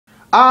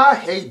I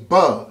hate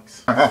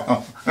bugs.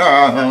 Them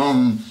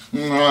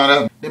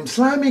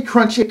slimy,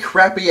 crunchy,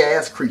 crappy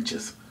ass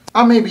creatures.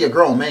 I may be a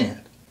grown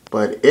man,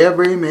 but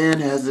every man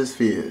has his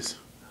fears.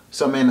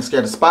 Some men are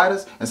scared of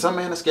spiders, and some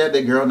men are scared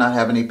their girl not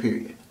having a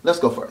period. Let's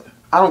go further.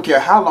 I don't care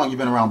how long you've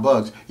been around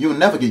bugs, you'll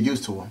never get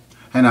used to them.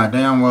 And I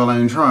damn well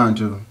ain't trying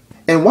to.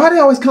 And why they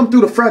always come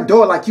through the front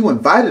door like you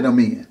invited them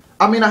in?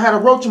 I mean, I had a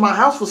roach in my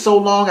house for so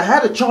long, I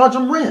had to charge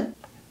them rent.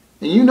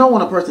 And you know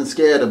when a person's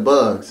scared of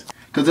bugs,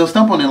 because they'll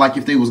stomp on it like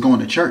if they was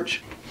going to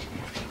church.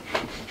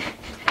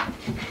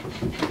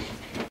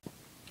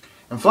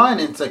 And flying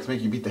insects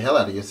make you beat the hell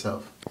out of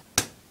yourself.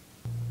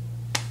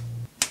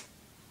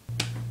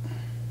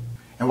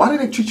 And why do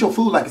they treat your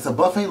food like it's a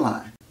buffet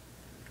line?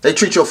 They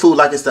treat your food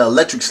like it's the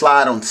electric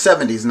slide on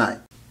 70s night.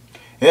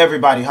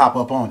 Everybody hop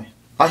up on it.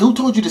 Like, who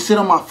told you to sit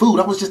on my food?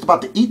 I was just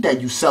about to eat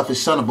that, you selfish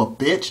son of a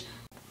bitch.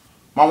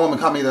 My woman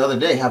caught me the other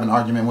day having an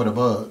argument with a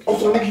bug. Oh,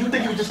 so nigga, you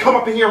think you just come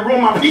up in here and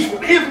ruin my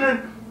peaceful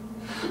evening?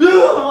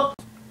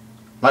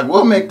 Like,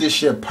 we'll make this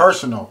shit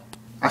personal.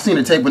 I seen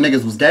a tape when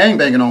niggas was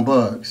gangbanging on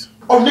bugs.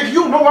 Oh, nigga,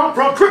 you know where I'm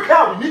from. Trick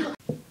County, nigga.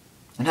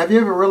 And have you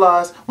ever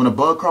realized when a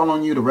bug crawl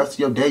on you the rest of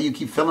your day, you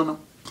keep feeling them?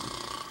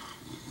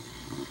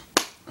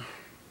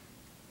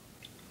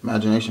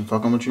 Imagination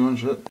fucking with you and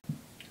shit.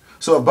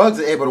 So if bugs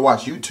are able to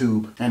watch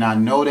YouTube, and I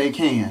know they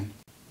can,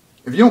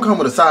 if you don't come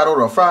with a side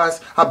order of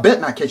fries, I bet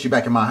not catch you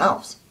back in my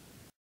house.